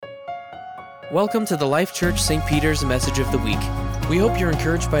Welcome to the Life Church St. Peter's Message of the Week. We hope you're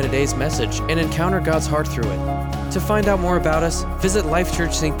encouraged by today's message and encounter God's heart through it. To find out more about us, visit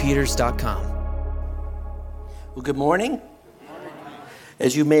lifechurchstpeters.com. Well, good morning.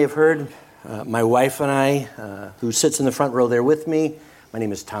 As you may have heard, my wife and I, who sits in the front row there with me, my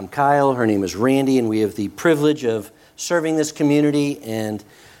name is Tom Kyle, her name is Randy, and we have the privilege of serving this community, and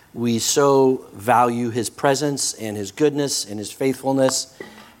we so value his presence and his goodness and his faithfulness.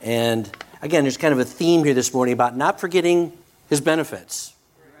 And again, there's kind of a theme here this morning about not forgetting his benefits.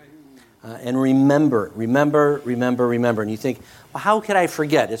 And remember. And you think, well, how could I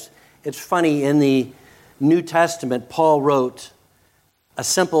forget? It's funny, in the New Testament, Paul wrote a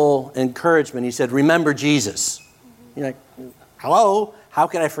simple encouragement. He said, remember Jesus. You're like, hello? How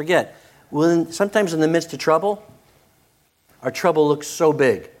could I forget? Well, sometimes in the midst of trouble, our trouble looks so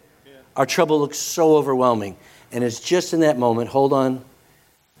big. Our trouble looks so overwhelming. And it's just in that moment, hold on,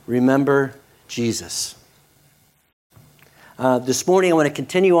 remember Jesus. This morning I want to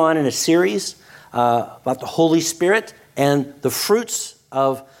continue on in a series about the Holy Spirit and the fruits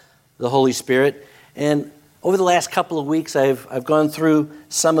of the Holy Spirit. And over the last couple of weeks I've gone through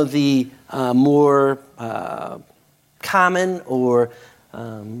some of the more common or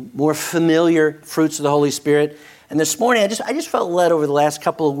more familiar fruits of the Holy Spirit. And this morning I just felt led over the last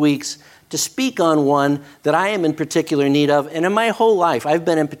couple of weeks to speak on one that I am in particular need of. And in my whole life, I've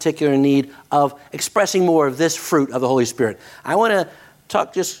been in particular need of expressing more of this fruit of the Holy Spirit. I want to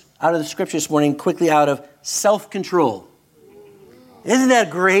talk just out of the scripture this morning, quickly out of self-control. Isn't that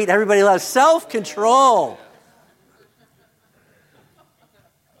great? Everybody loves self-control.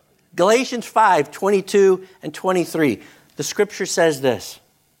 Galatians 5:22 and 23. The scripture says this,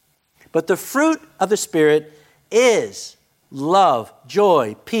 but the fruit of the Spirit is love,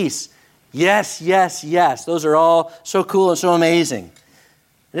 joy, peace. Yes. Those are all so cool and so amazing.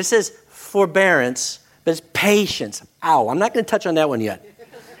 And it says forbearance, but it's patience. Ow, I'm not going to touch on that one yet.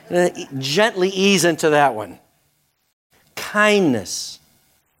 I'm going to gently ease into that one. Kindness,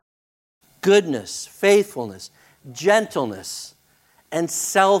 goodness, faithfulness, gentleness, and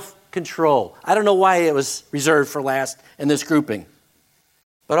self-control. I don't know why it was reserved for last in this grouping.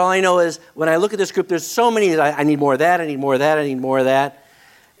 But all I know is when I look at this group, there's so many that I need more of that, I need more of that, I need more of that.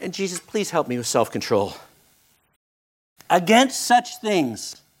 And Jesus, please help me with self-control. Against such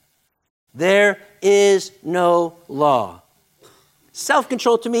things, there is no law.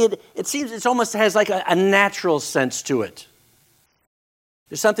 Self-control to me, it seems it almost has like a natural sense to it.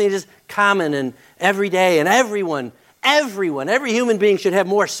 There's something just common and everyday, and everyone, every human being should have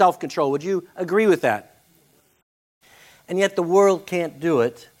more self-control. Would you agree with that? And yet the world can't do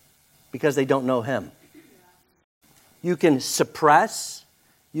it because they don't know Him. You can suppress,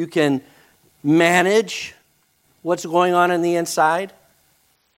 you can manage what's going on the inside.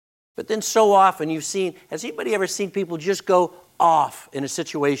 But then so often has anybody ever seen people just go off in a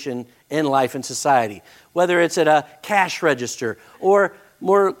situation in life and society? Whether it's at a cash register or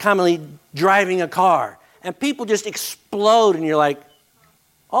more commonly driving a car. And people just explode and you're like,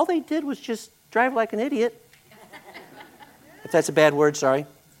 all they did was just drive like an idiot. If that's a bad word, sorry.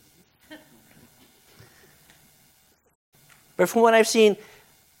 But from what I've seen,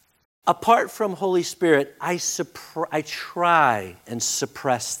 apart from Holy Spirit, I try and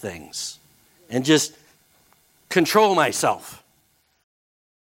suppress things and just control myself.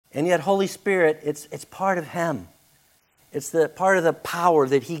 And yet Holy Spirit, it's part of Him. It's the part of the power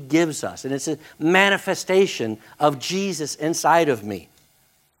that He gives us. And it's a manifestation of Jesus inside of me.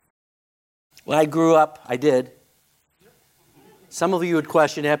 When I grew up, I did. Some of you would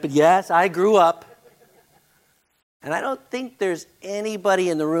question that, but yes, I grew up. And I don't think there's anybody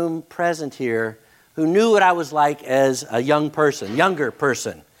in the room present here who knew what I was like as a younger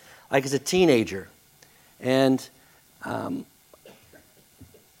person, like as a teenager. And I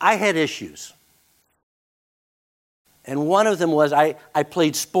had issues. And one of them was I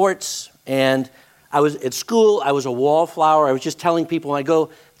played sports, and I was at school, I was a wallflower. I was just telling people, when I go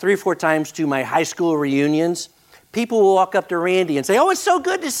 3 or 4 times to my high school reunions, people will walk up to Randy and say, oh, it's so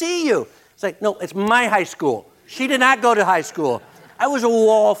good to see you. It's like, no, it's my high school. She did not go to high school. I was a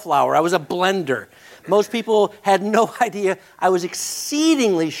wallflower. I was a blender. Most people had no idea. I was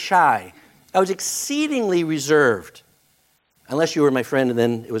exceedingly shy. I was exceedingly reserved. Unless you were my friend, and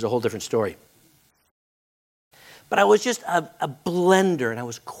then it was a whole different story. But I was just a blender, and I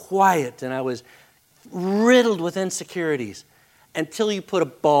was quiet, and I was riddled with insecurities until you put a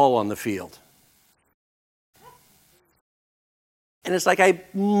ball on the field. And it's like I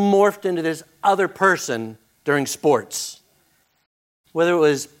morphed into this other person during sports. Whether it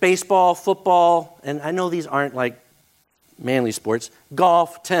was baseball, football, and I know these aren't like manly sports,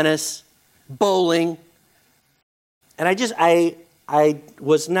 golf, tennis, bowling. And I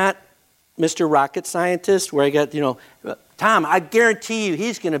was not Mr. Rocket Scientist where I got, Tom, I guarantee you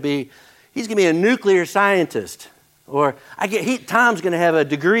he's going to be a nuclear scientist. Or Tom's going to have a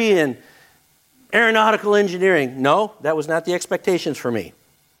degree in aeronautical engineering. No, that was not the expectations for me.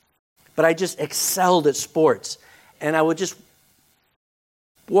 But I just excelled at sports. And I would just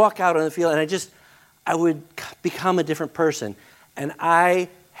walk out on the field and I would become a different person. And I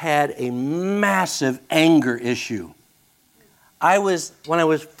had a massive anger issue. When I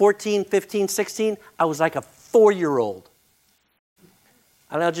was 14, 15, 16, I was like a 4-year-old.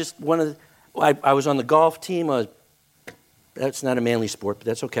 And I was on the golf team. That's not a manly sport, but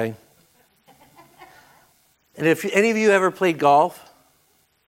that's okay. And if any of you ever played golf,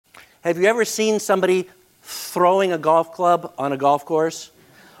 have you ever seen somebody throwing a golf club on a golf course?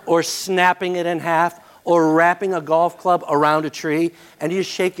 Or snapping it in half? Or wrapping a golf club around a tree? And you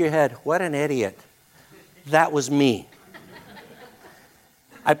just shake your head. What an idiot. That was me.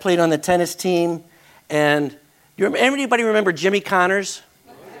 I played on the tennis team. And anybody remember Jimmy Connors?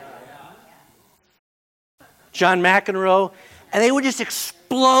 John McEnroe? And they would just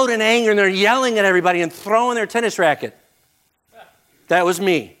explode in anger, and they're yelling at everybody and throwing their tennis racket. That was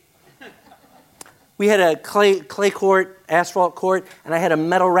me. We had a clay court, asphalt court, and I had a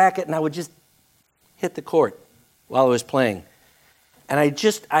metal racket, and I would just hit the court while I was playing. And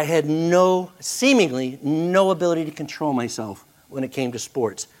I had seemingly no ability to control myself when it came to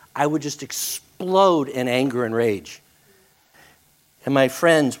sports. I would just explode in anger and rage. And my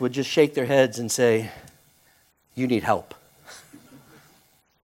friends would just shake their heads and say, "You need help."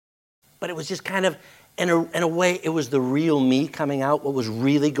 But it was just kind of, in a way, it was the real me coming out, what was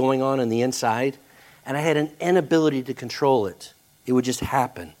really going on the inside. And I had an inability to control it. It would just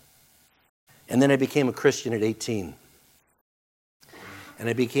happen. And then I became a Christian at 18. And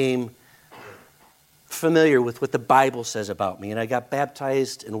I became familiar with what the Bible says about me. And I got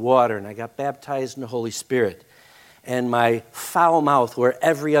baptized in water, and I got baptized in the Holy Spirit. And my foul mouth, where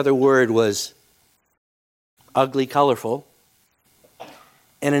every other word was ugly, colorful,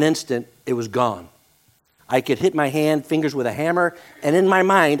 in an instant, it was gone. I could hit my fingers with a hammer, and in my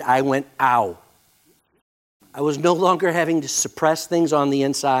mind, I went, ow. I was no longer having to suppress things on the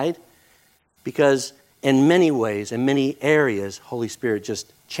inside, because in many ways, in many areas, Holy Spirit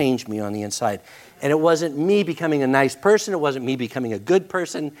just changed me on the inside. And it wasn't me becoming a nice person. It wasn't me becoming a good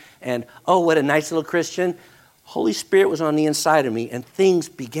person. And, oh, what a nice little Christian. Holy Spirit was on the inside of me, and things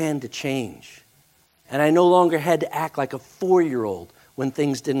began to change. And I no longer had to act like a 4-year-old when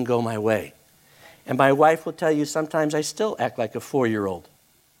things didn't go my way. And my wife will tell you sometimes I still act like a 4-year-old.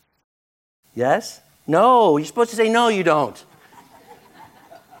 Yes? No, you're supposed to say no, you don't.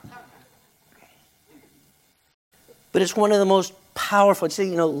 But it's one of the most powerful,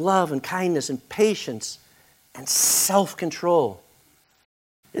 love and kindness and patience and self-control.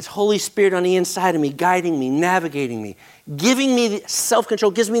 It's Holy Spirit on the inside of me, guiding me, navigating me, giving me the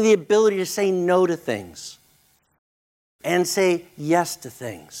self-control, gives me the ability to say no to things and say yes to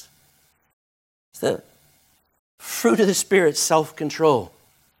things. It's the fruit of the Spirit, self-control.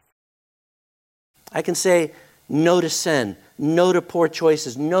 I can say no to sin, no to poor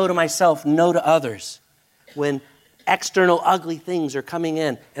choices, no to myself, no to others. When external ugly things are coming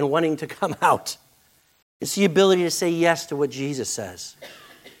in and wanting to come out. It's the ability to say yes to what Jesus says.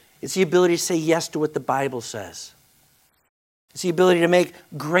 It's the ability to say yes to what the Bible says. It's the ability to make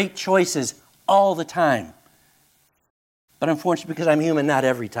great choices all the time. But unfortunately, because I'm human, not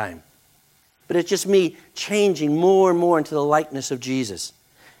every time. But it's just me changing more and more into the likeness of Jesus.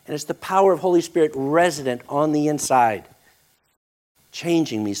 And it's the power of Holy Spirit resident on the inside,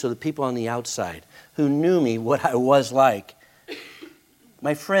 changing me so the people on the outside who knew me, what I was like,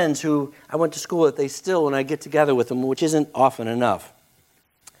 my friends who I went to school with, they still, when I get together with them, which isn't often enough,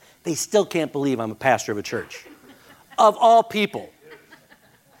 they still can't believe I'm a pastor of a church. Of all people.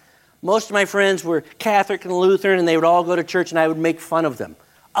 Most of my friends were Catholic and Lutheran, and they would all go to church, and I would make fun of them.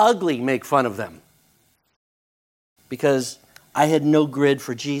 Ugly make fun of them. Because I had no grid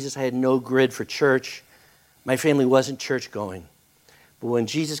for Jesus. I had no grid for church. My family wasn't church-going. But when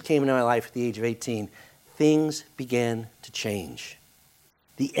Jesus came into my life at the age of 18, things began to change.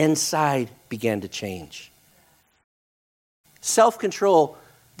 The inside began to change. Self-control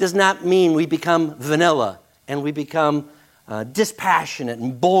does not mean we become vanilla and we become dispassionate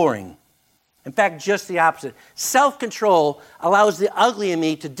and boring. In fact, just the opposite. Self-control allows the ugly in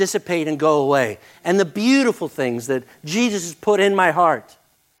me to dissipate and go away. And the beautiful things that Jesus has put in my heart.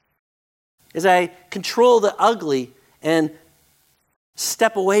 As I control the ugly and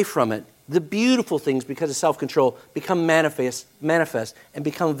step away from it, the beautiful things, because of self-control, become manifest and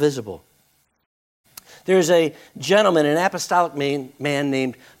become visible. There's a gentleman, an apostolic man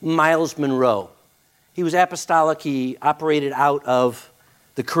named Myles Munroe. He was apostolic. He operated out of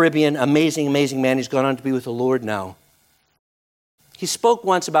the Caribbean. Amazing, amazing man. He's gone on to be with the Lord now. He spoke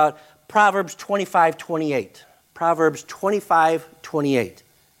once about Proverbs 25:28. Proverbs 25:28.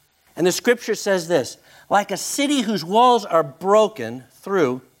 And the scripture says this: like a city whose walls are broken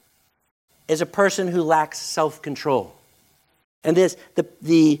through is a person who lacks self-control. And this,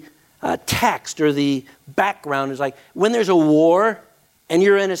 the text or the background is like, when there's a war and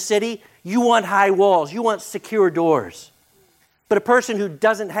you're in a city, you want high walls, you want secure doors. But a person who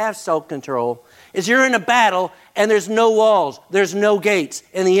doesn't have self-control is you're in a battle and there's no walls, there's no gates,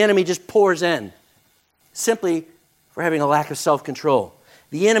 and the enemy just pours in. Simply for having a lack of self-control.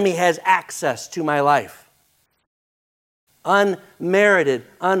 The enemy has access to my life. Unmerited,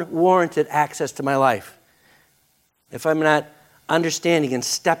 unwarranted access to my life. If I'm not understanding and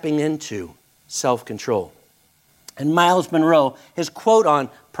stepping into self-control. And Myles Munroe, his quote on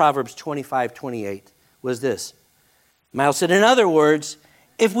Proverbs 25:28 was this. Myles said, in other words,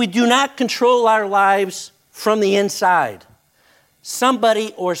 if we do not control our lives from the inside,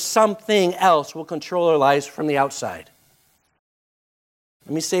 somebody or something else will control our lives from the outside.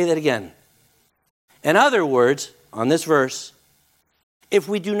 Let me say that again. In other words, on this verse, if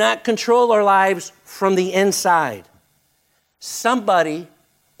we do not control our lives from the inside, somebody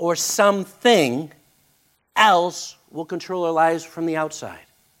or something else will control our lives from the outside.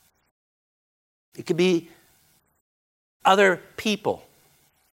 It could be other people,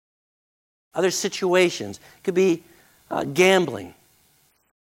 other situations. It could be gambling,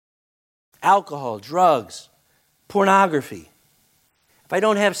 alcohol, drugs, pornography. If I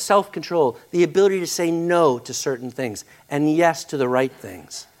don't have self-control, the ability to say no to certain things and yes to the right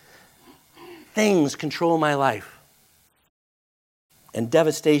things, things control my life. And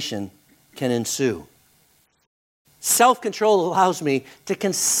devastation can ensue. Self-control allows me to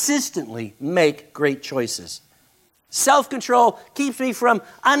consistently make great choices. Self-control keeps me from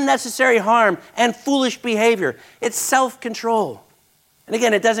unnecessary harm and foolish behavior. It's self-control. And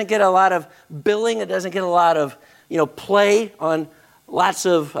again, it doesn't get a lot of billing. It doesn't get a lot of play on lots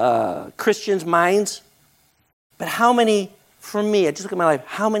of Christians' minds. But how many, for me, I just look at my life,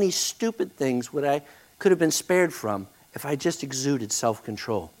 how many stupid things could have been spared from if I just exuded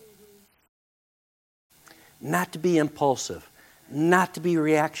self-control? Not to be impulsive, not to be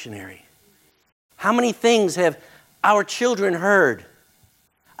reactionary. How many things have our children heard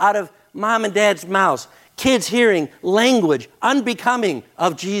out of mom and dad's mouths? Kids hearing language unbecoming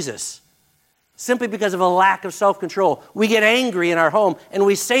of Jesus simply because of a lack of self-control. We get angry in our home and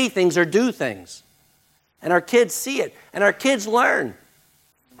we say things or do things. And our kids see it and our kids learn.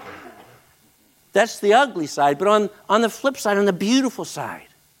 That's the ugly side. But on the flip side, on the beautiful side,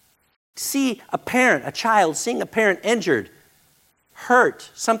 see a child seeing a parent injured, hurt,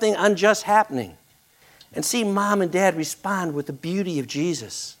 something unjust happening, and see mom and dad respond with the beauty of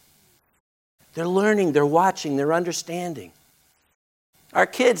Jesus. They're learning, they're watching, they're understanding. Our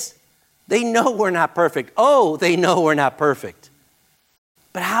kids, they know we're not perfect. Oh, they know we're not perfect.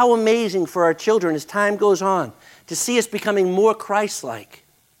 But how amazing for our children as time goes on to see us becoming more Christ-like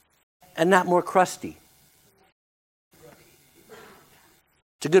and not more crusty.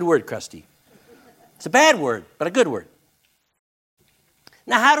 It's a good word, crusty. It's a bad word, but a good word.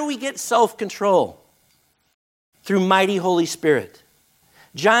 Now, how do we get self-control? Through mighty Holy Spirit.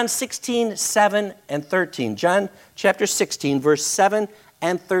 John 16, 7 and 13. John chapter 16, verse 7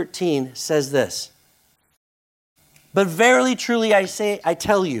 and 13 says this. But verily, truly, I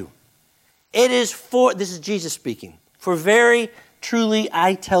tell you, this is Jesus speaking, for very truly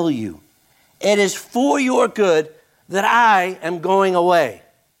I tell you, it is for your good that I am going away.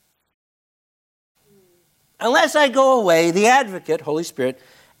 Unless I go away, the advocate, Holy Spirit,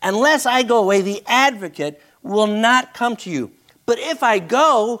 unless I go away, the advocate will not come to you. But if I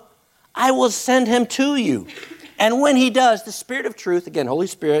go, I will send him to you. And when he does, the Spirit of truth, again, Holy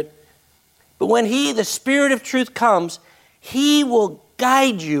Spirit, but when the Spirit of truth comes, he will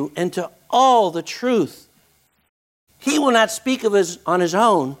guide you into all the truth. He will not speak on his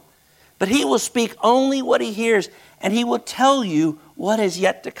own, but he will speak only what he hears, and he will tell you what is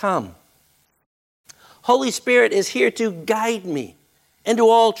yet to come. Holy Spirit is here to guide me into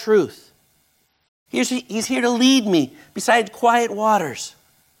all truth. He's here to lead me beside quiet waters.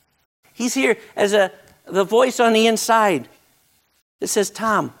 He's here as the voice on the inside that says,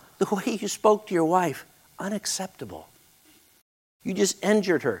 Tom, the way you spoke to your wife, unacceptable. You just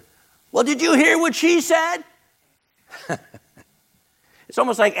injured her. Well, did you hear what she said? It's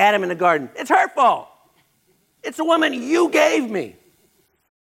almost like Adam in the garden. It's her fault. It's the woman you gave me.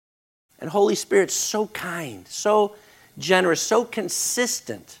 And Holy Spirit's so kind, so generous, so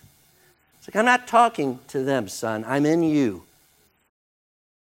consistent. It's like, I'm not talking to them, son. I'm in you.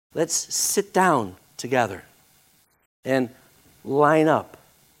 Let's sit down together and line up.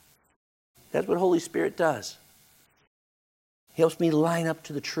 That's what Holy Spirit does. He helps me line up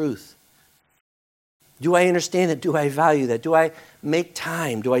to the truth. Do I understand that? Do I value that? Do I make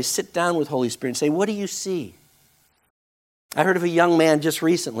time? Do I sit down with Holy Spirit and say, what do you see? I heard of a young man just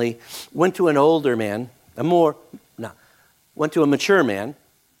recently, went to an older man, went to a mature man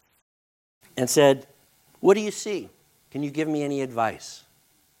and said, what do you see? Can you give me any advice?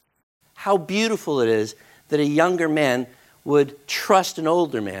 How beautiful it is that a younger man would trust an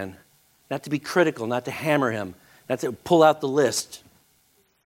older man, not to be critical, not to hammer him, not to pull out the list.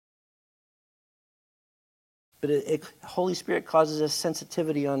 But Holy Spirit causes a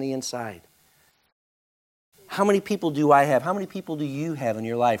sensitivity on the inside. How many people do I have? How many people do you have in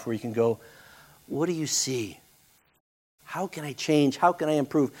your life where you can go, what do you see? How can I change? How can I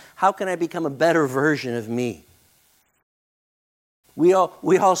improve? How can I become a better version of me? We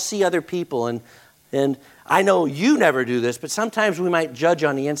all see other people, and I know you never do this, but sometimes we might judge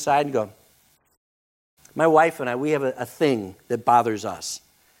on the inside and go, my wife and I, we have a thing that bothers us.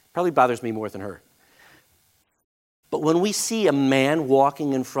 Probably bothers me more than her. But when we see a man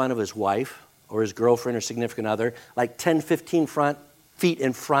walking in front of his wife or his girlfriend or significant other, like 10, 15 feet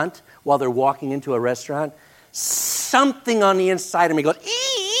in front while they're walking into a restaurant, something on the inside of me goes,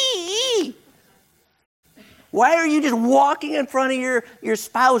 ee. Why are you just walking in front of your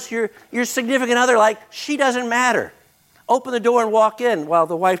spouse, your significant other, like she doesn't matter? Open the door and walk in while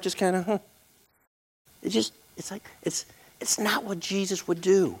the wife just kind of, It's not what Jesus would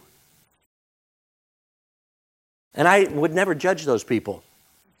do. And I would never judge those people.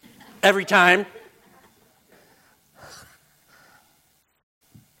 Every time.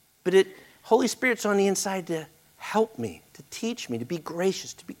 But Holy Spirit's on the inside to help me, to teach me, to be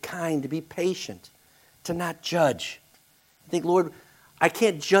gracious, to be kind, to be patient, to not judge. I think, Lord, I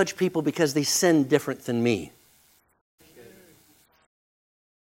can't judge people because they sin different than me.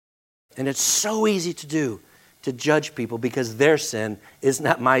 And it's so easy to do, to judge people because their sin is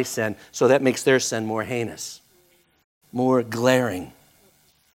not my sin, so that makes their sin more heinous, more glaring.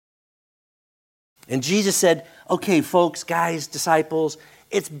 And Jesus said, okay, folks, guys, disciples,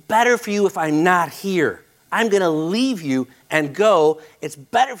 it's better for you if I'm not here. I'm going to leave you and go. It's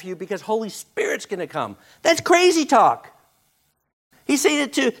better for you because Holy Spirit's going to come. That's crazy talk. He's saying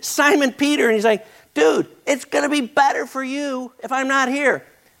it to Simon Peter, and he's like, dude, it's going to be better for you if I'm not here.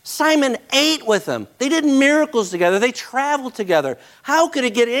 Simon ate with them. They did miracles together. They traveled together. How could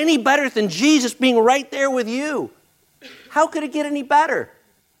it get any better than Jesus being right there with you? How could it get any better?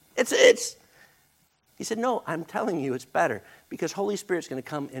 He said, no, I'm telling you it's better because Holy Spirit's going to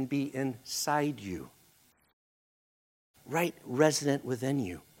come and be inside you. Right, resident within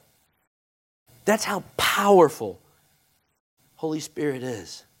you. That's how powerful Holy Spirit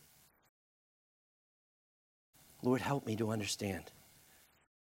is. Lord, help me to understand.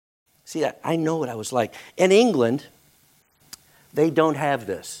 See, I know what I was like. In England, they don't have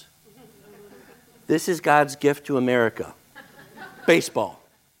this. This is God's gift to America. Baseball.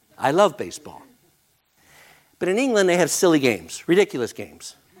 I love baseball. But in England, they have silly games, ridiculous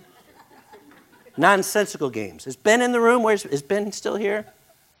games. Nonsensical games. Is Ben in the room? Is Ben still here?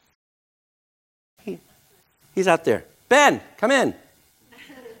 He's out there. Ben, come in.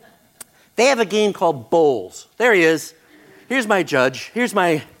 They have a game called bowls. There he is. Here's my judge.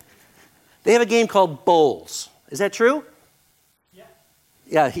 They have a game called bowls. Is that true?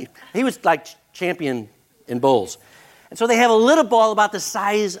 Yeah, he was like champion in bowls. And so they have a little ball about the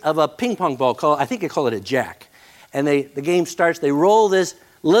size of a ping pong ball I think they call it a jack. And the game starts, they roll this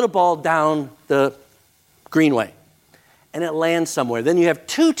little ball down the greenway. And it lands somewhere. Then you have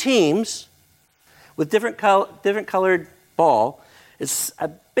two teams with different colored ball. It's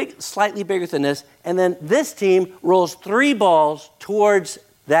slightly bigger than this. And then this team rolls 3 balls towards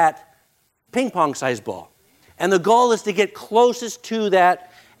that ping pong sized ball. And the goal is to get closest to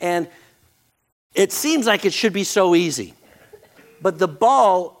that. And it seems like it should be so easy. But the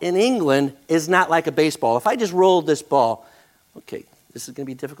ball in England is not like a baseball. If I just rolled this ball, okay, this is going to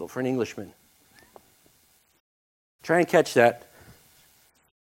be difficult for an Englishman. Try and catch that.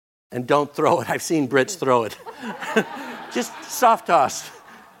 And don't throw it. I've seen Brits throw it. Just soft toss.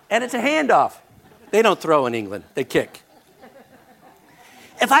 And it's a handoff. They don't throw in England. They kick.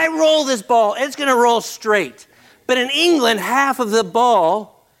 If I roll this ball, it's going to roll straight. But in England, half of the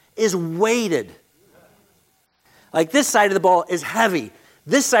ball is weighted. Like this side of the ball is heavy.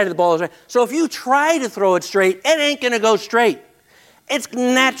 This side of the ball is heavy. So if you try to throw it straight, it ain't going to go straight. it's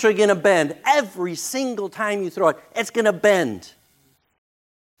naturally going to bend. Every single time you throw it, it's going to bend.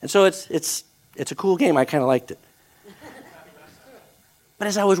 And so it's a cool game. I kind of liked it. But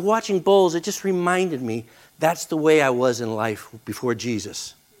as I was watching bowls, it just reminded me that's the way I was in life before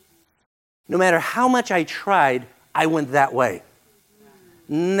Jesus. No matter how much I tried, I went that way.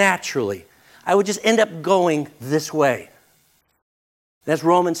 Naturally. I would just end up going this way. That's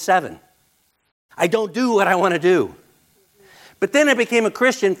Romans 7. I don't do what I want to do. But then I became a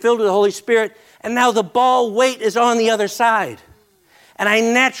Christian filled with the Holy Spirit, and now the ball weight is on the other side. And I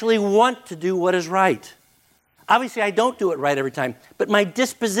naturally want to do what is right. Obviously, I don't do it right every time, but my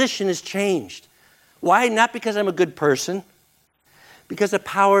disposition has changed. Why? Not because I'm a good person, because the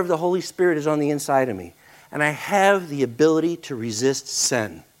power of the Holy Spirit is on the inside of me, and I have the ability to resist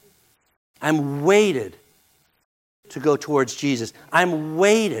sin. I'm weighted to go towards Jesus. I'm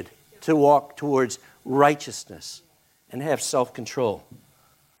weighted to walk towards righteousness and have self-control.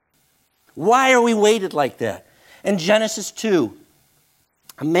 Why are we weighted like that? In Genesis 2,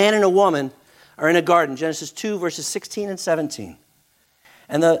 a man and a woman are in a garden. Genesis 2, verses 16 and 17.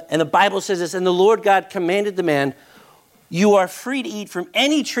 And the Bible says this, and the Lord God commanded the man, you are free to eat from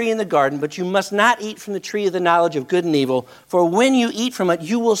any tree in the garden, but you must not eat from the tree of the knowledge of good and evil, for when you eat from it,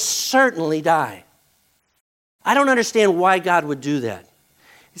 you will certainly die. I don't understand why God would do that.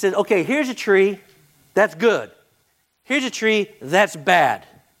 He said, okay, here's a tree, that's good. Here's a tree, that's bad.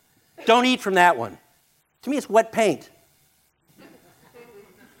 Don't eat from that one. To me, it's wet paint.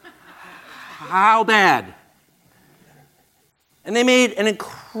 How bad? And they made an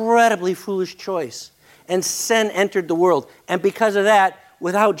incredibly foolish choice. And sin entered the world. And because of that,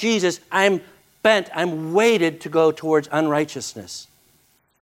 without Jesus, I'm weighted to go towards unrighteousness.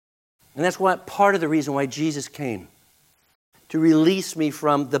 And that's what part of the reason why Jesus came. To release me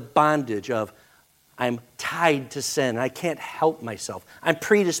from the bondage of I'm tied to sin. I can't help myself. I'm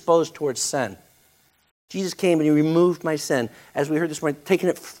predisposed towards sin. Jesus came and he removed my sin. As we heard this morning, taking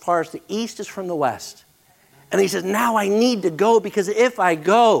it far as the east is from the west. And he says, now I need to go because if I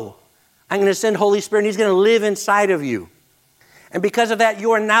go, I'm going to send Holy Spirit and he's going to live inside of you. And because of that,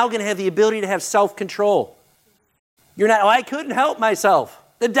 you are now going to have the ability to have self-control. You're not, I couldn't help myself.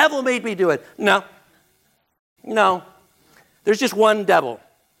 The devil made me do it. No. There's just one devil.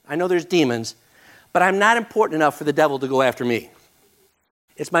 I know there's demons, but I'm not important enough for the devil to go after me.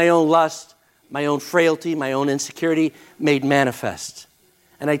 It's my own lust, my own frailty, my own insecurity made manifest.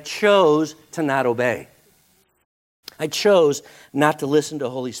 And I chose to not obey. I chose not to listen to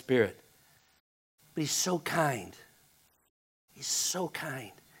Holy Spirit. But he's so kind. He's so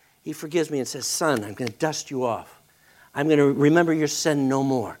kind. He forgives me and says, son, I'm going to dust you off. I'm going to remember your sin no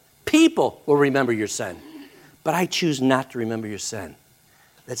more. People will remember your sin. But I choose not to remember your sin.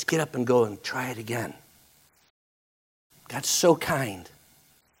 Let's get up and go and try it again. God's so kind.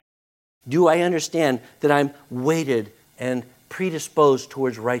 Do I understand that I'm weighted and predisposed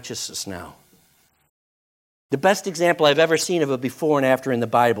towards righteousness now? The best example I've ever seen of a before and after in the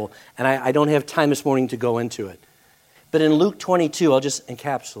Bible, and I don't have time this morning to go into it, but in Luke 22, I'll just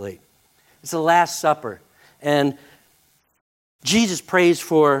encapsulate. It's the Last Supper, and Jesus prays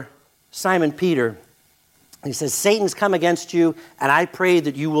for Simon Peter. He says, Satan's come against you, and I pray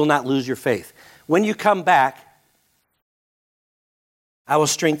that you will not lose your faith. When you come back, I will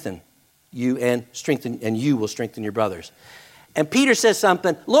strengthen you and you will strengthen your brothers. And Peter says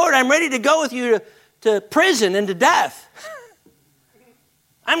something, Lord, I'm ready to go with you to prison and to death.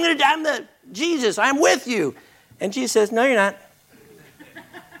 Jesus, I'm with you. And Jesus says, no, you're not.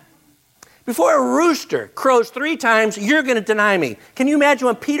 Before a rooster crows 3 times, you're going to deny me. Can you imagine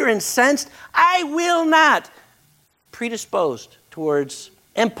when Peter incensed? I will not. Predisposed towards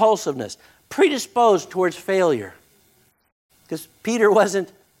impulsiveness. Predisposed towards failure. Because Peter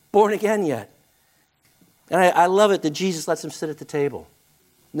wasn't born again yet. And I love it that Jesus lets him sit at the table,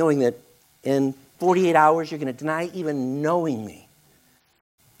 knowing that in 48 hours you're going to deny even knowing me.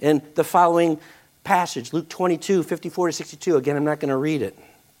 In the following passage, Luke 22, 54 to 62, again, I'm not going to read it.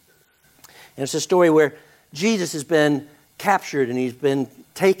 And it's a story where Jesus has been captured and he's been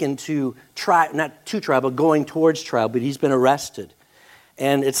taken to trial, not to trial, but going towards trial, but he's been arrested.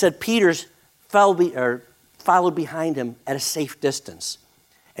 And it said Peter's followed behind him at a safe distance.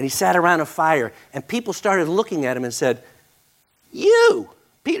 And he sat around a fire, and people started looking at him and said, you,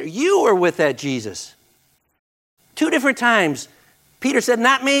 Peter, you were with that Jesus. 2 different times, Peter said,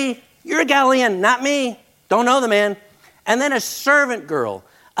 not me. You're a Galilean, not me. Don't know the man. And then a servant girl,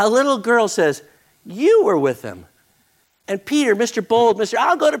 a little girl says, you were with him. And Peter, Mr. Bold,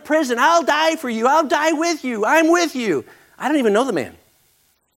 I'll go to prison. I'll die for you. I'll die with you. I'm with you. I don't even know the man.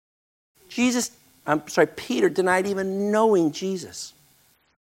 Peter denied even knowing Jesus.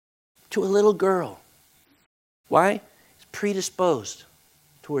 to a little girl. Why? He's predisposed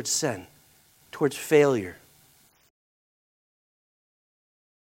towards sin, towards failure.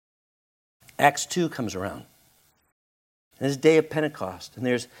 Acts 2 comes around. And it's day of Pentecost. And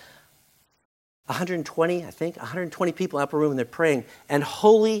there's 120 people in the upper room, and they're praying. And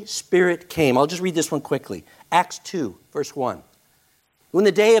Holy Spirit came. I'll just read this one quickly. Acts 2, verse 1. When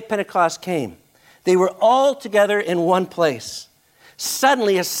the day of Pentecost came, they were all together in one place.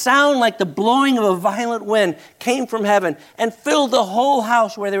 Suddenly, a sound like the blowing of a violent wind came from heaven and filled the whole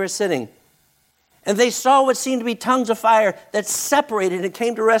house where they were sitting. And they saw what seemed to be tongues of fire that separated and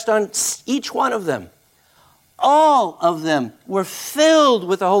came to rest on each one of them. All of them were filled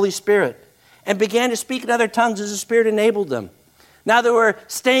with the Holy Spirit and began to speak in other tongues as the Spirit enabled them. Now there were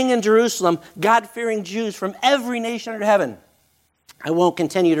staying in Jerusalem God-fearing Jews from every nation under heaven. I won't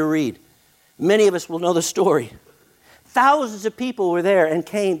continue to read. Many of us will know the story. Thousands of people were there and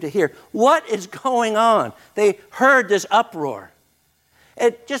came to hear what is going on. They heard this uproar.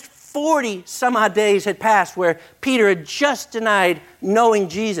 Just 40 some odd days had passed where Peter had just denied knowing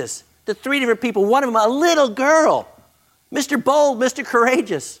Jesus. The three different people, one of them a little girl, Mr. Bold, Mr.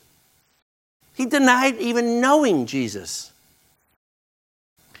 Courageous. He denied even knowing Jesus.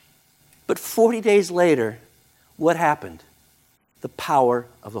 But 40 days later, what happened? The power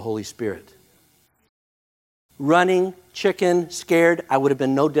of the Holy Spirit. Running, chicken, scared, I would have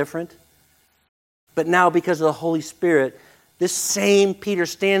been no different. But now because of the Holy Spirit, this same Peter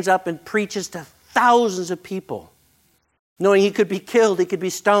stands up and preaches to thousands of people, knowing he could be killed, he could be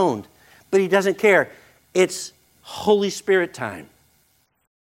stoned, but he doesn't care. It's Holy Spirit time.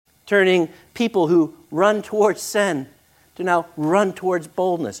 Turning people who run towards sin to now run towards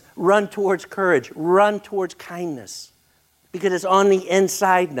boldness, run towards courage, run towards kindness. Because it's on the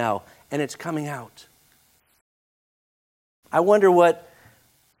inside now and it's coming out. I wonder what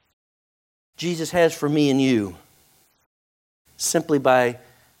Jesus has for me and you simply by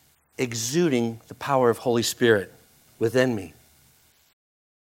exuding the power of Holy Spirit within me.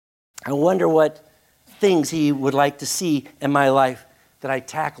 I wonder what things he would like to see in my life that I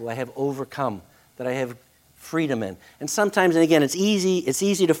tackle, I have overcome, that I have freedom in. And sometimes, and again, it's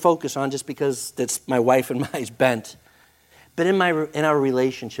easy to focus on just because that's my wife and my bent. But in our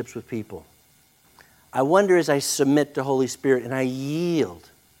relationships with people, I wonder as I submit to Holy Spirit and I yield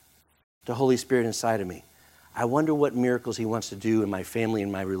to Holy Spirit inside of me, I wonder what miracles he wants to do in my family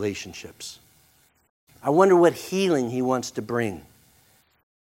and my relationships. I wonder what healing he wants to bring.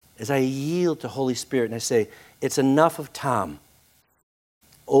 As I yield to Holy Spirit and I say, it's enough of Tom,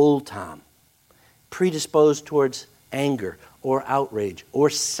 old Tom, predisposed towards anger or outrage or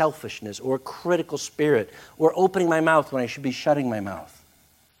selfishness or critical spirit or opening my mouth when I should be shutting my mouth.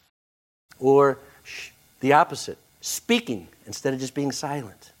 Or the opposite, speaking instead of just being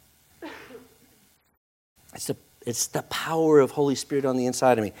silent. It's the power of Holy Spirit on the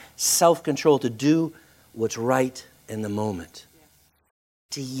inside of me. Self-control to do what's right in the moment.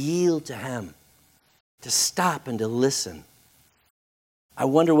 To yield to him. To stop and to listen. I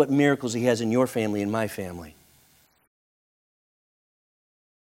wonder what miracles he has in your family and my family.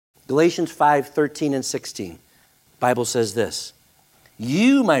 Galatians 5:13 and 16. The Bible says this.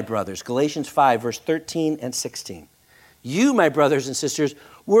 You, my brothers, Galatians 5, verse 13 and 16. You, my brothers and sisters,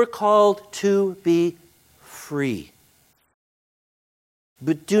 were called to be free.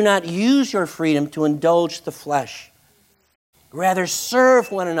 But do not use your freedom to indulge the flesh. Rather,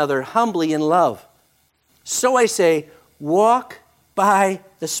 serve one another humbly in love. So I say, walk by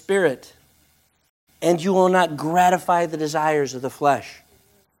the Spirit, and you will not gratify the desires of the flesh.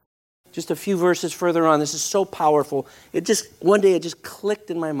 Just a few verses further on, this is so powerful. One day it just clicked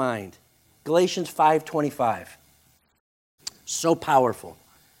in my mind. Galatians 5:25. So powerful.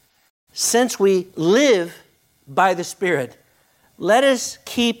 Since we live by the Spirit, let us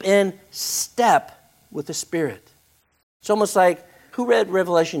keep in step with the Spirit. It's almost like, who read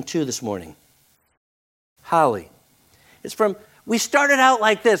Revelation 2 this morning? Holly. It's from, we started out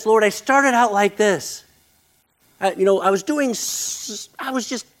like this. Lord, I started out like this. I was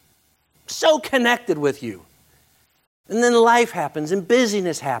just so connected with you. And then life happens and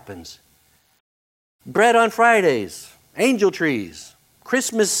busyness happens. Bread on Fridays, angel trees,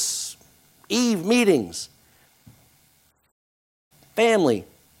 Christmas Eve meetings, family,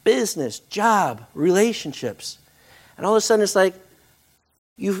 business, job, relationships. And all of a sudden it's like,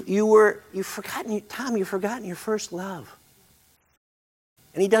 you've forgotten your first love.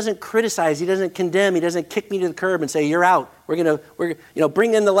 And he doesn't criticize, he doesn't condemn, he doesn't kick me to the curb and say, you're out. We're gonna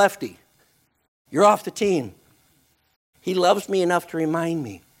bring in the lefty. You're off the team. He loves me enough to remind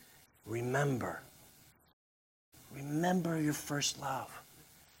me, remember your first love.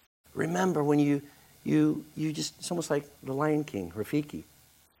 Remember when you just, it's almost like the Lion King, Rafiki.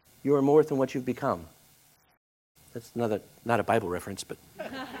 You are more than what you've become. That's not a Bible reference, but.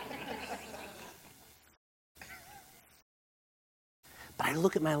 But I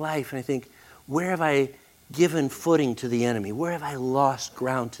look at my life and I think, where have I given footing to the enemy? Where have I lost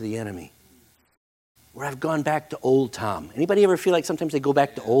ground to the enemy? Where I've gone back to old Tom. Anybody ever feel like sometimes they go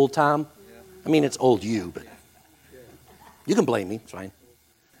back to old Tom? I mean, it's old you, but you can blame me. It's fine.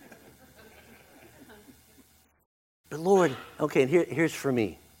 But Lord, okay, and here's for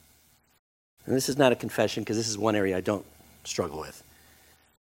me. And this is not a confession because this is one area I don't struggle with.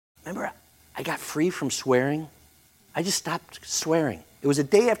 Remember, I got free from swearing. I just stopped swearing. It was a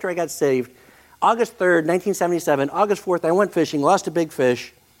day after I got saved, August 3rd, 1977. August 4th, I went fishing, lost a big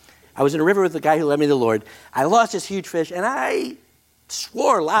fish. I was in a river with the guy who led me to the Lord. I lost this huge fish, and I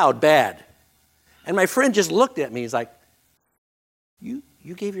swore loud bad. And my friend just looked at me. He's like, you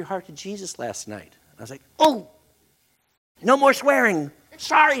gave your heart to Jesus last night. I was like, oh, no more swearing.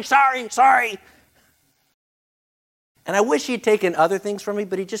 Sorry. And I wish he'd taken other things from me,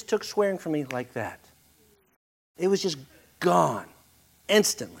 but he just took swearing from me like that. It was just gone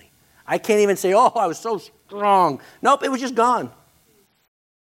instantly. I can't even say, oh, I was so strong. Nope, it was just gone.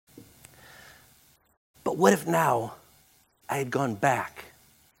 But what if now I had gone back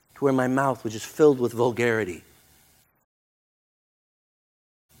to where my mouth was just filled with vulgarity?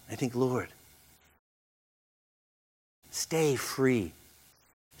 I think, Lord, stay free.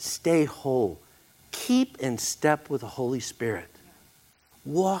 Stay whole. Keep in step with the Holy Spirit.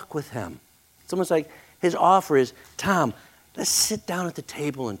 Walk with him. It's almost like his offer is, Tom, let's sit down at the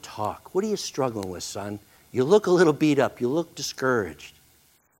table and talk. What are you struggling with, son? You look a little beat up. You look discouraged.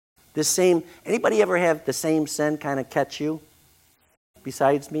 Anybody ever have the same sin kind of catch you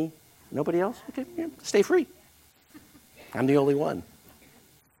besides me? Nobody else? Okay, yeah, stay free. I'm the only one.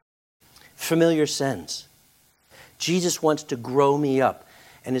 Familiar sins. Jesus wants to grow me up,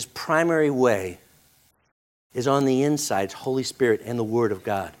 and his primary way is on the inside, Holy Spirit and the Word of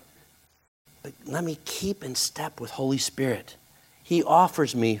God. But let me keep in step with Holy Spirit. He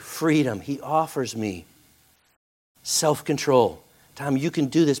offers me freedom. He offers me self-control. Tom, you can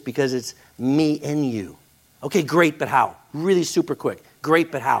do this because it's me in you. Okay, great, but how? Really super quick.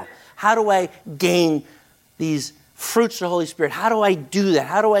 Great, but how? How do I gain these fruits of the Holy Spirit? How do I do that?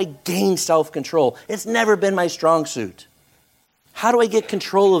 How do I gain self-control? It's never been my strong suit. How do I get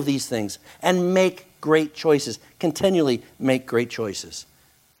control of these things and make great choices? Continually make great choices.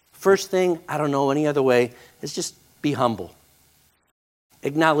 First thing, I don't know any other way, is just be humble.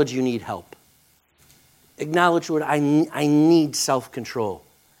 Acknowledge you need help. Acknowledge, Lord, I need self-control.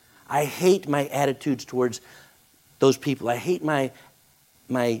 I hate my attitudes towards those people. I hate my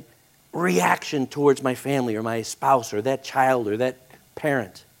reaction towards my family or my spouse or that child or that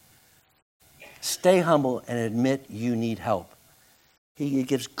parent. Stay humble and admit you need help. He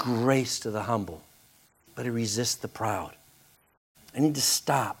gives grace to the humble, but he resists the proud. I need to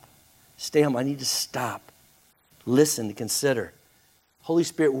stop. Stay humble. I need to stop. Listen, to consider. Holy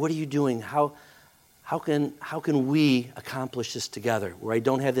Spirit, what are you doing? How can we accomplish this together where I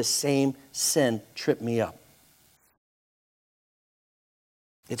don't have this same sin trip me up?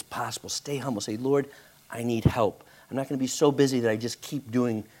 It's possible. Stay humble. Say, Lord, I need help. I'm not going to be so busy that I just keep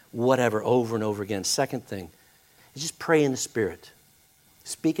doing whatever over and over again. Second thing is just pray in the Spirit.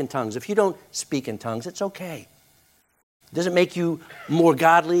 Speak in tongues. If you don't speak in tongues, it's okay. It doesn't make you more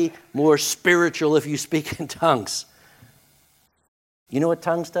godly, more spiritual if you speak in tongues. You know what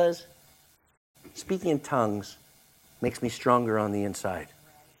tongues does? Speaking in tongues makes me stronger on the inside.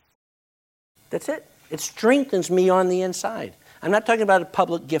 That's it. It strengthens me on the inside. I'm not talking about a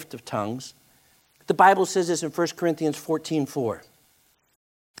public gift of tongues. The Bible says this in 1 Corinthians 14:4.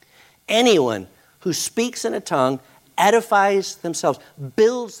 Anyone who speaks in a tongue edifies themselves,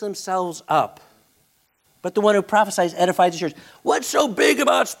 builds themselves up. But the one who prophesies edifies the church. What's so big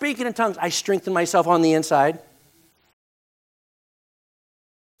about speaking in tongues? I strengthen myself on the inside.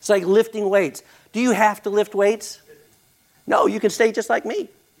 It's like lifting weights. Do you have to lift weights? No, you can stay just like me.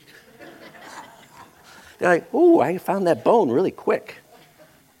 They're like, oh, I found that bone really quick.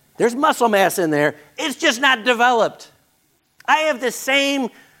 There's muscle mass in there. It's just not developed. I have the same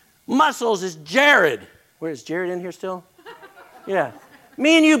muscles as Jared. Where is Jared in here still? Yeah.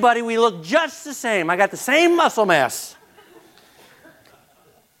 Me and you, buddy, we look just the same. I got the same muscle mass.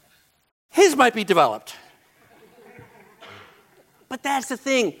 His might be developed. But that's the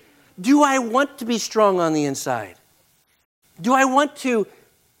thing. Do I want to be strong on the inside? Do I want to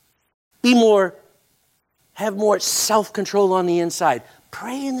have more self-control on the inside?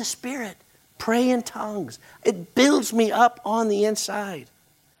 Pray in the Spirit. Pray in tongues. It builds me up on the inside.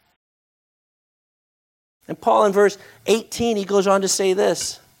 And Paul in verse 18, he goes on to say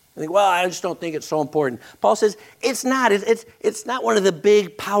this. I think, well, I just don't think it's so important. Paul says, it's not. It's not one of the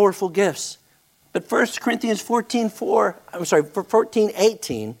big, powerful gifts. But 1 Corinthians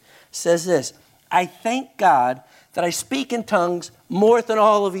 14:18 says this, I thank God that I speak in tongues more than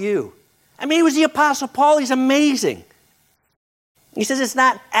all of you. I mean, he was the Apostle Paul. He's amazing. He says it's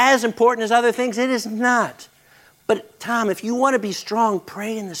not as important as other things. It is not. But Tom, if you want to be strong,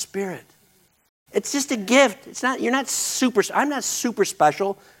 pray in the Spirit. It's just a gift. It's not. I'm not super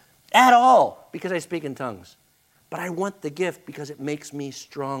special at all because I speak in tongues. But I want the gift because it makes me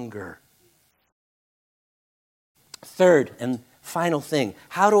stronger. Third and final thing,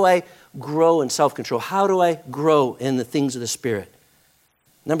 how do I grow in self-control? How do I grow in the things of the Spirit?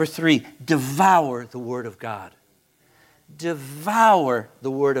 Number 3, devour the Word of God. Devour the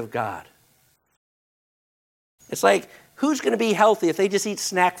Word of God. It's like, who's going to be healthy if they just eat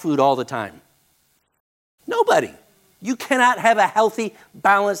snack food all the time? Nobody. You cannot have a healthy,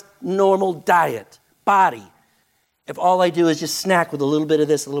 balanced, normal body, if all I do is just snack with a little bit of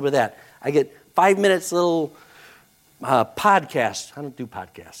this, a little bit of that. I get 5 minutes, little podcast. I don't do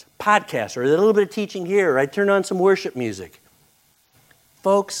podcasts. Podcast, or a little bit of teaching here, or I turn on some worship music.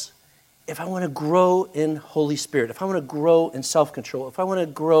 Folks, if I want to grow in Holy Spirit, if I want to grow in self-control, if I want to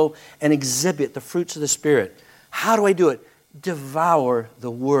grow and exhibit the fruits of the Spirit, how do I do it? Devour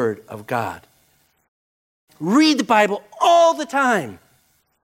the Word of God. Read the Bible all the time.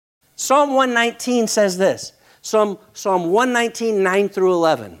 Psalm 119 says this. Psalm 119, 9 through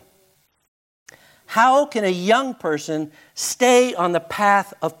 11. How can a young person stay on the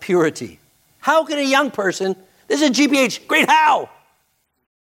path of purity? How can a young person, this is a GBH, great how!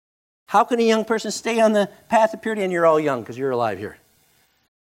 How can a young person stay on the path of purity? And you're all young because you're alive here.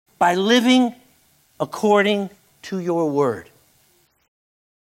 By living according to your word.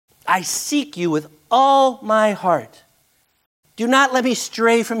 I seek you with all my heart. Do not let me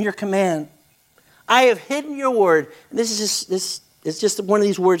stray from your command. I have hidden your word. And this is just one of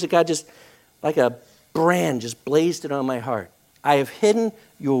these words that God just, like a brand, just blazed it on my heart. I have hidden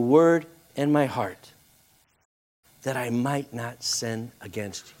your word in my heart, that I might not sin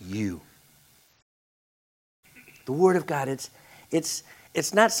against you. The Word of God,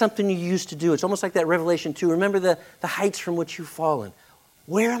 it's not something you used to do. It's almost like that Revelation 2. Remember the heights from which you've fallen.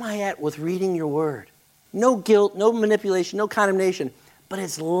 Where am I at with reading your Word? No guilt, no manipulation, no condemnation, but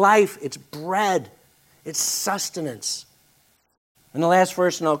it's life, it's bread, it's sustenance. And the last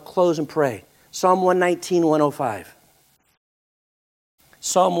verse, and I'll close and pray. Psalm 119, 105.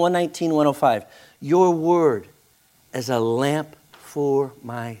 Psalm 119, 105. Your word is a lamp for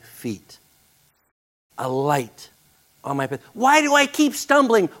my feet, a light on my path. Why do I keep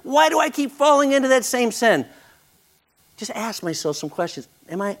stumbling? Why do I keep falling into that same sin? Just ask myself some questions.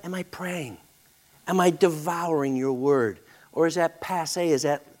 Am I praying? Am I devouring your word? Or is that passé? Is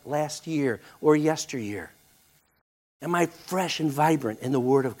that last year or yesteryear? Am I fresh and vibrant in the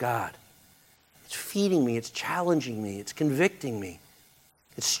Word of God? It's feeding me, it's challenging me, it's convicting me,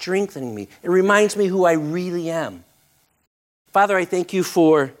 it's strengthening me. It reminds me who I really am. Father, I thank you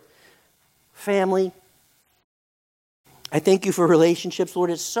for family. I thank you for relationships. Lord,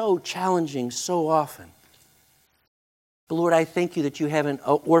 it's so challenging so often. But Lord, I thank you that you haven't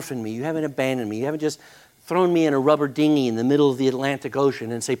orphaned me, you haven't abandoned me, you haven't just thrown me in a rubber dinghy in the middle of the Atlantic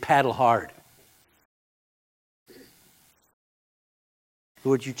Ocean and say, paddle hard.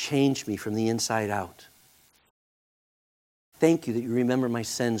 Lord, you changed me from the inside out. Thank you that you remember my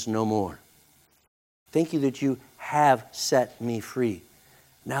sins no more. Thank you that you have set me free.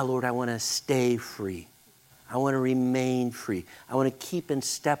 Now, Lord, I want to stay free. I want to remain free. I want to keep in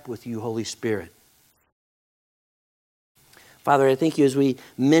step with you, Holy Spirit. Father, I thank you as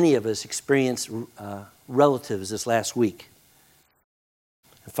many of us experienced relatives this last week.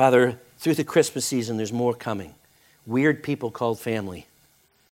 And Father, through the Christmas season, there's more coming. Weird people called family.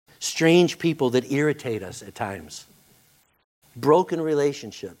 Strange people that irritate us at times. Broken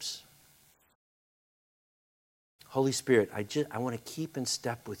relationships. Holy Spirit, I want to keep in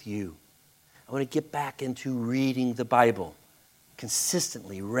step with you. I want to get back into reading the Bible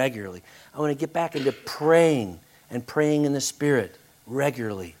consistently, regularly. I want to get back into praying and praying in the Spirit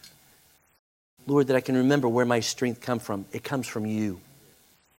regularly. Lord, that I can remember where my strength comes from. It comes from you.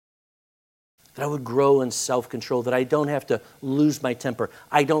 That I would grow in self-control, that I don't have to lose my temper.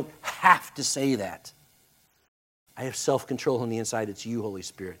 I don't have to say that. I have self-control on the inside. It's you, Holy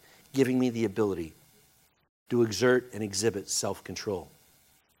Spirit, giving me the ability to exert and exhibit self-control.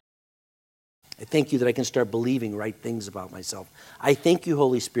 I thank you that I can start believing right things about myself. I thank you,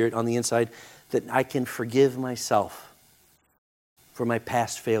 Holy Spirit, on the inside, that I can forgive myself for my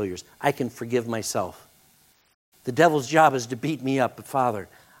past failures. I can forgive myself The devil's job is to beat me up, but Father,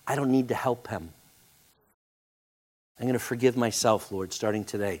 I don't need to help him. I'm going to forgive myself, Lord, starting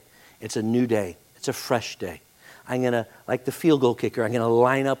today. It's a new day. It's a fresh day. I'm going to, like the field goal kicker, I'm going to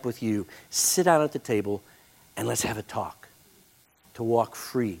line up with you, sit down at the table, and let's have a talk to walk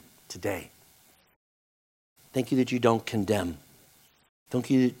free today. Thank you that you don't condemn. Thank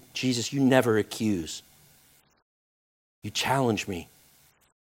you that, Jesus, you never accuse. You challenge me,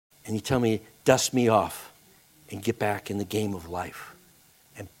 and you tell me, dust me off and get back in the game of life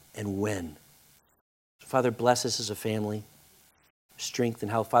and win. Father, bless us as a family. Strength and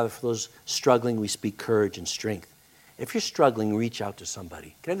health. Father, for those struggling, we speak courage and strength. If you're struggling, reach out to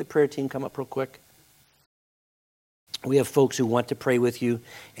somebody. Can I have the prayer team come up real quick? We have folks who want to pray with you,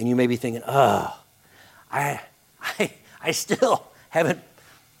 and you may be thinking, I still haven't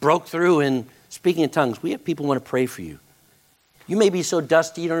broke through in speaking in tongues. We have people who want to pray for you. You may be so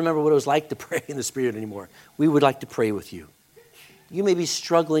dusty you don't remember what it was like to pray in the Spirit anymore. We would like to pray with you. You may be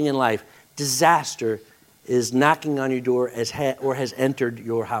struggling in life. Disaster is knocking on your door or has entered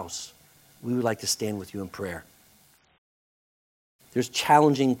your house. We would like to stand with you in prayer. There's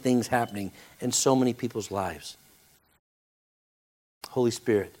challenging things happening in so many people's lives. Holy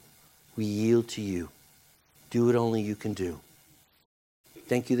Spirit, we yield to you. Do what only you can do.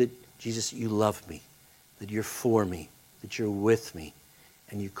 Thank you that, Jesus, you love me, that you're for me, that you're with me,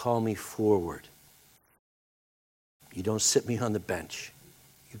 and you call me forward. You don't sit me on the bench.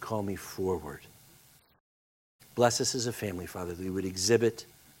 You call me forward. Bless us as a family, Father, that we would exhibit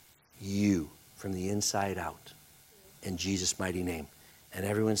you from the inside out. In Jesus' mighty name. And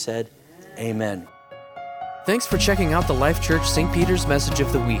everyone said, Amen. Thanks for checking out the Life Church St. Peter's Message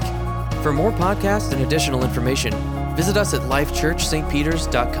of the Week. For more podcasts and additional information, visit us at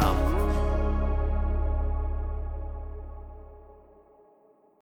lifechurchstpeters.com.